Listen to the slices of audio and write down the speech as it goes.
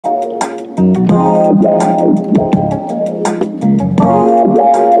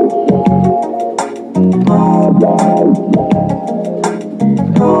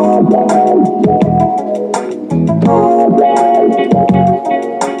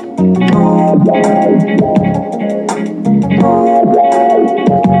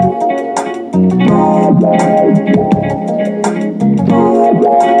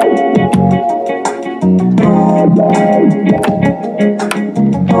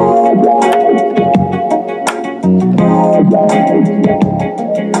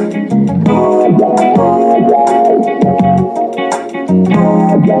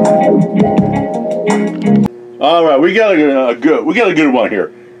All right, we got a good one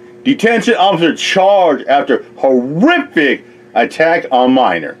here. Detention officer charged after horrific attack on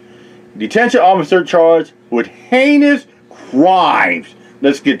minor. Detention officer charged with heinous crimes.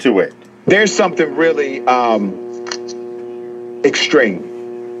 Let's get to it. There's something really extreme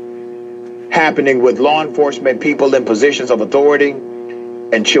happening with law enforcement, people in positions of authority,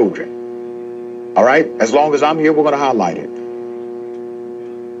 and children. All right? As long as I'm here, we're going to highlight it.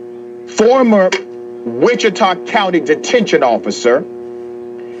 Former Wichita County detention officer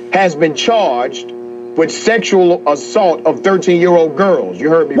has been charged with sexual assault of 13-year-old girls. You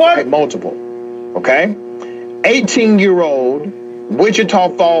heard me right, multiple. Okay? 18-year-old Wichita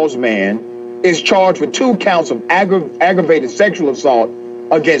Falls man is charged with 2 counts of aggravated sexual assault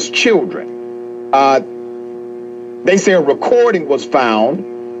against children. They say a recording was found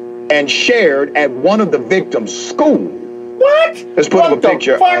and shared at one of the victims' school. What? Let's put up a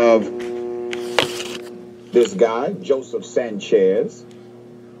picture of this guy, Joseph Sanchez.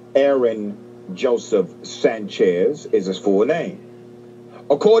 Aaron Joseph Sanchez is his full name.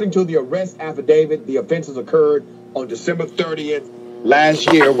 According to the arrest affidavit, the offenses occurred on December 30th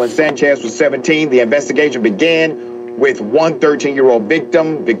last year when Sanchez was 17. The investigation began with one 13-year-old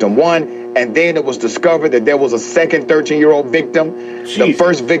victim, victim 1, and then it was discovered that there was a second 13-year-old victim. Jeez. The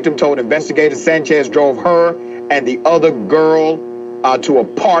first victim told investigators Sanchez drove her and the other girl to a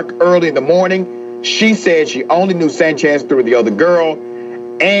park early in the morning. She said she only knew Sanchez through the other girl,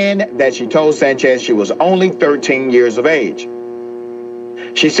 and that she told Sanchez she was only 13 years of age.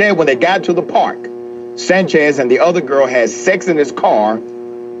 She said when they got to the park, Sanchez and the other girl had sex in his car,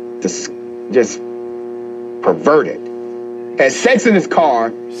 just perverted. Had sex in his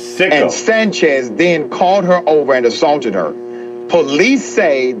car, Sicko. And Sanchez then called her over and assaulted her. Police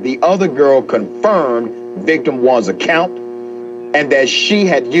say the other girl confirmed victim 1's account and that she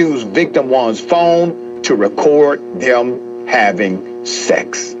had used victim 1's phone to record them having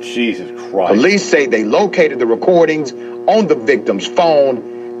sex. Jesus Christ. Police say they located the recordings on the victim's phone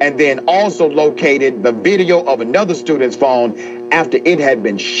and then also located the video of another student's phone after it had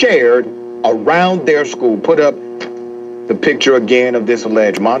been shared around their school. Put up the picture again of this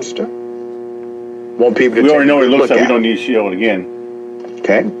alleged monster. Want people to we already know what it looks like. We at. don't need to show it again.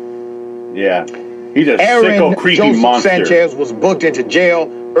 Okay. Yeah. He's a Aaron sicko, creepy Joseph monster. Sanchez was booked into jail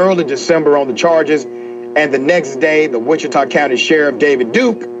early December on the charges, and the next day, the Wichita County Sheriff David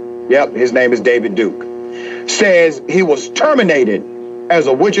Duke, yep, his name is David Duke, says he was terminated as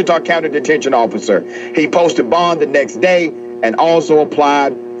a Wichita County detention officer. He posted bond the next day and also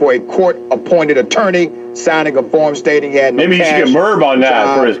applied for a court-appointed attorney, signing a form stating he had no Maybe he should get Merb on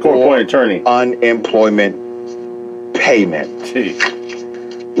that for his court-appointed attorney. Unemployment payment. Jeez.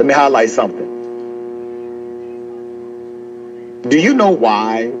 Let me highlight something. Do you know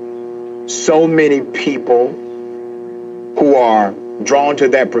why so many people who are drawn to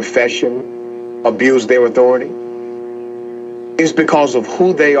that profession abuse their authority? It's because of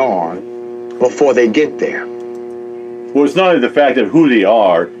who they are before they get there. Well, it's not only the fact of who they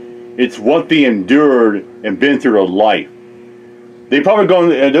are, it's what they endured and been through in life. They probably go,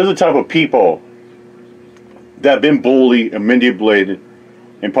 there's a type of people that have been bullied and manipulated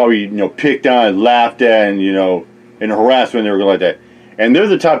and probably, picked on and laughed at and, and harassed when they were like that. And they're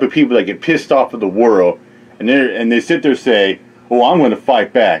the type of people that get pissed off at the world and they sit there and say, oh, I'm going to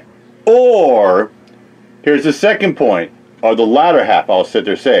fight back. Or, here's the second point, or the latter half, I'll sit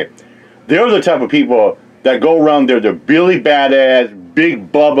there and say. They're the type of people that go around there, they're Billy Badass,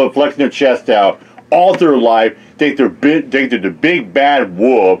 Big Bubba, flexing their chest out, all through life, think they're the big bad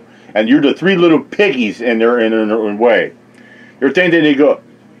wolf, and you're the 3 little piggies in their own way. You're thinking they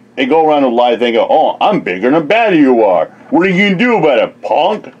go around in life and go, oh, I'm bigger than badder you are. What are you going to do about it,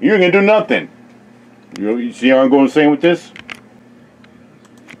 punk? You're going to do nothing. You see how I'm going insane with this?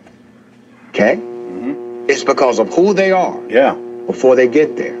 Okay? It's because of who they are. Yeah. Before they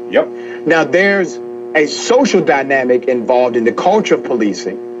get there. Yep. Now, there's a social dynamic involved in the culture of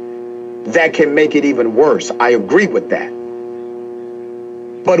policing that can make it even worse. I agree with that.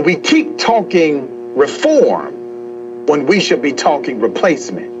 But we keep talking reform when we should be talking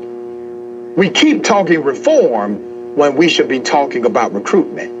replacement. We keep talking reform when we should be talking about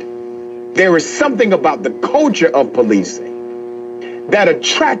recruitment. There is something about the culture of policing that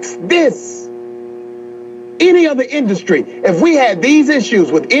attracts this. Any other industry, if we had these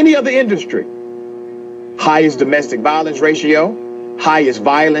issues with any other industry, highest domestic violence ratio, highest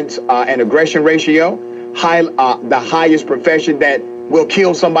violence and aggression ratio, the highest profession that will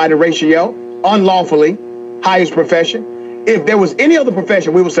kill somebody ratio, unlawfully, highest profession. If there was any other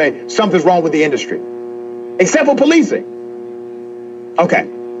profession, we would say something's wrong with the industry, except for policing. Okay.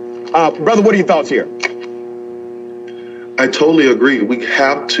 Brother, what are your thoughts here? I totally agree. We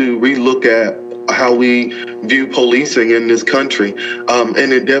have to relook at how we view policing in this country.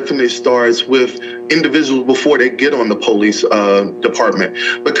 And it definitely starts with individuals before they get on the police department.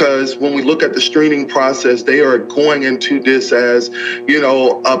 Because when we look at the screening process, they are going into this as, you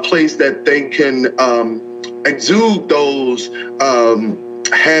know, a place that they can exude those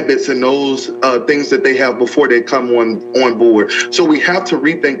habits and those things that they have before they come on board. So we have to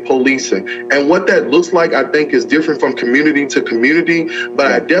rethink policing. And what that looks like, I think, is different from community to community.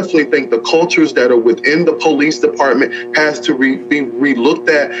 But I definitely think the cultures that are within the police department has to be relooked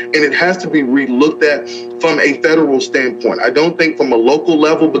at, and it has to be relooked at from a federal standpoint. I don't think from a local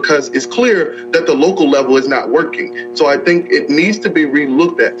level, because it's clear that the local level is not working. So I think it needs to be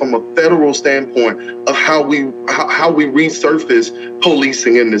relooked at from a federal standpoint of how we resurface policing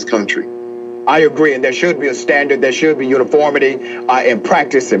in this country. I agree, and there should be a standard, there should be uniformity in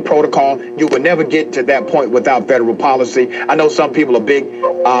practice and protocol. You would never get to that point without federal policy. I know some people are big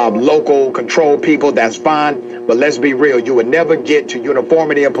local control people, that's fine, but let's be real, you would never get to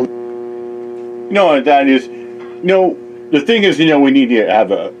uniformity in police. No, that is, the thing is, we need to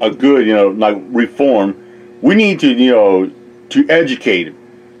have a good, like reform. We need to, to educate them,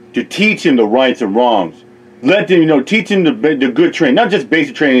 to teach them the rights and wrongs. Let them, teach them the good training, not just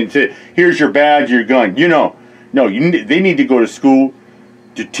basic training. Say, here's your badge, your gun. No, they need to go to school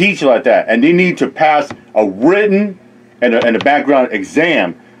to teach like that, and they need to pass a written and a background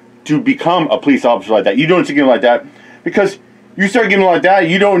exam to become a police officer like that. You don't get them like that, because you start getting like that,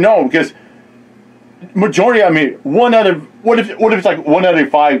 you don't know, because majority, what if it's like 1 out of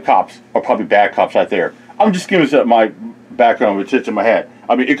 5 cops are probably bad cops right there. I'm just giving my background, which sits in my head.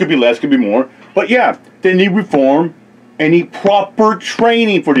 It could be less, could be more. But yeah, they need reform and need proper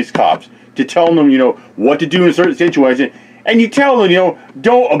training for these cops to tell them, what to do in certain situations. And you tell them,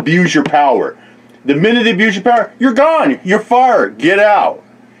 don't abuse your power. The minute they abuse your power, you're gone. You're fired. Get out.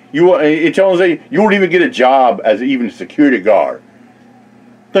 It tells them you won't even get a job as even a security guard.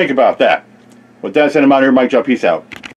 Think about that. With that said, I'm out here, Mike Joe. Peace out.